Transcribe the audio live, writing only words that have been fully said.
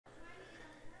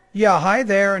Yeah, hi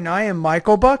there, and I am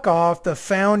Michael Buckoff, the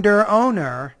founder,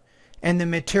 owner, and the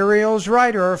materials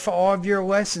writer for all of your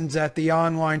lessons at the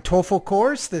online TOEFL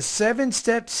course, the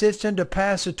 7-step system to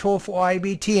pass the TOEFL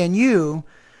iBT, and you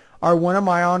are one of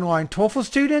my online TOEFL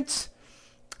students.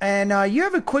 And you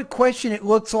have a quick question, it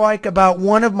looks like, about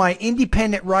one of my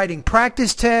independent writing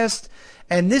practice tests,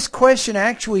 and this question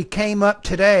actually came up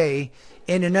today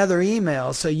in another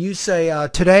email. So you say,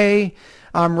 today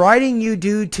I'm writing you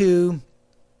due to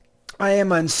I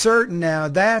am uncertain. Now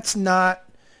that's not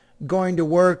going to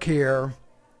work here.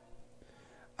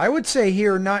 I would say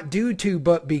here not due to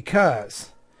but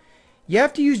because. You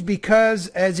have to use because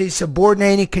as a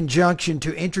subordinating conjunction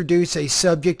to introduce a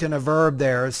subject and a verb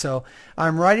there. So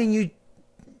I'm writing you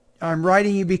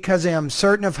because I am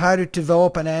certain of how to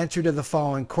develop an answer to the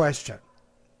following question.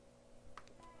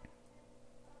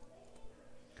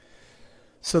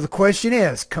 So the question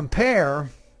is, compare,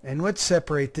 and let's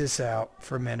separate this out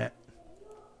for a minute.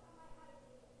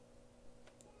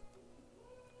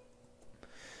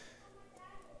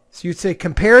 So you'd say,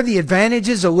 compare the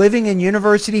advantages of living in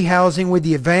university housing with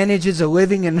the advantages of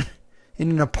living in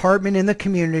an apartment in the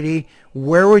community.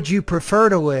 Where would you prefer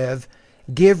to live?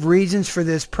 Give reasons for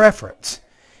this preference.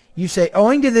 You say,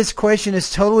 owing to this question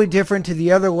is totally different to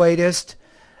the other latest.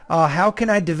 How can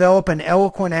I develop an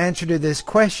eloquent answer to this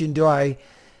question? Do I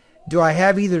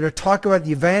have either to talk about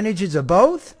the advantages of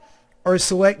both or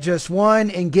select just one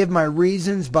and give my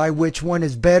reasons by which one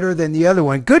is better than the other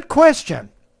one? Good question.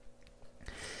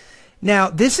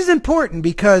 Now, this is important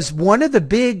because one of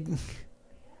the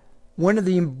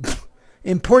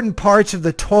important parts of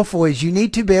the TOEFL is you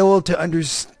need to be able to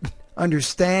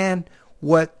understand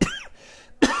what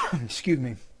excuse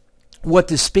me, what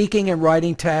the speaking and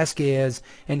writing task is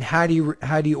and how do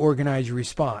you organize your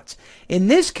response. In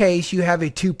this case, you have a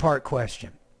two-part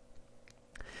question.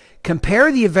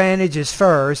 Compare the advantages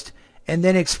first and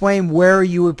then explain where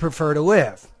you would prefer to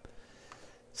live.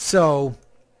 So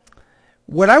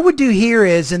what I would do here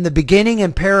is in the beginning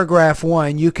in paragraph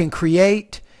 1, you can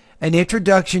create an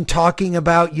introduction talking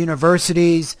about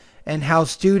universities and how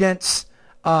students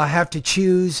have to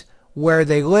choose where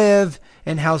they live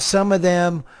and how some of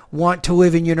them want to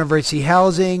live in university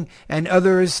housing and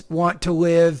others want to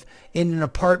live in an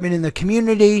apartment in the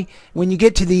community. When you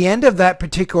get to the end of that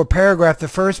particular paragraph, the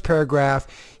first paragraph,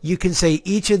 you can say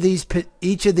each of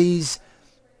these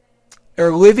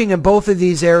or living in both of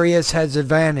these areas has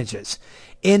advantages.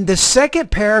 In the second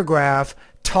paragraph,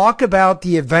 talk about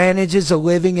the advantages of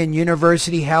living in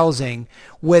university housing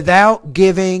without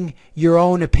giving your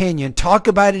own opinion. Talk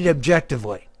about it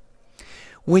objectively.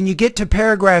 When you get to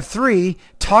paragraph 3,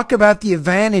 talk about the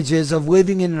advantages of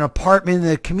living in an apartment in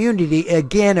the community,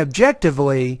 again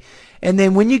objectively. And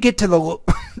then when you get to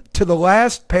the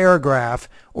last paragraph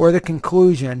or the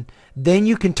conclusion, then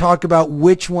you can talk about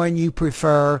which one you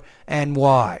prefer and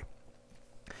why.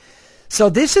 So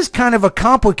this is kind of a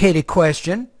complicated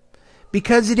question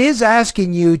because it is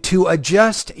asking you to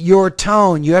adjust your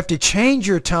tone. You have to change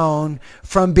your tone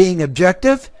from being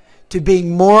objective to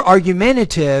being more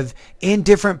argumentative in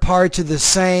different parts of the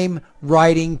same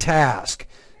writing task.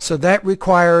 So that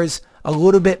requires a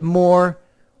little bit more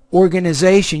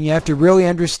organization. You have to really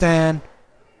understand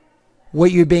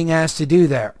what you're being asked to do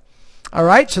there. All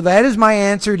right, so that is my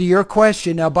answer to your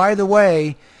question. Now, by the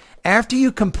way, after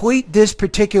you complete this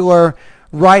particular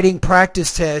writing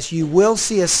practice test, you will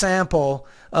see a sample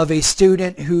of a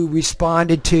student who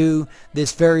responded to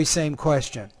this very same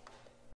question.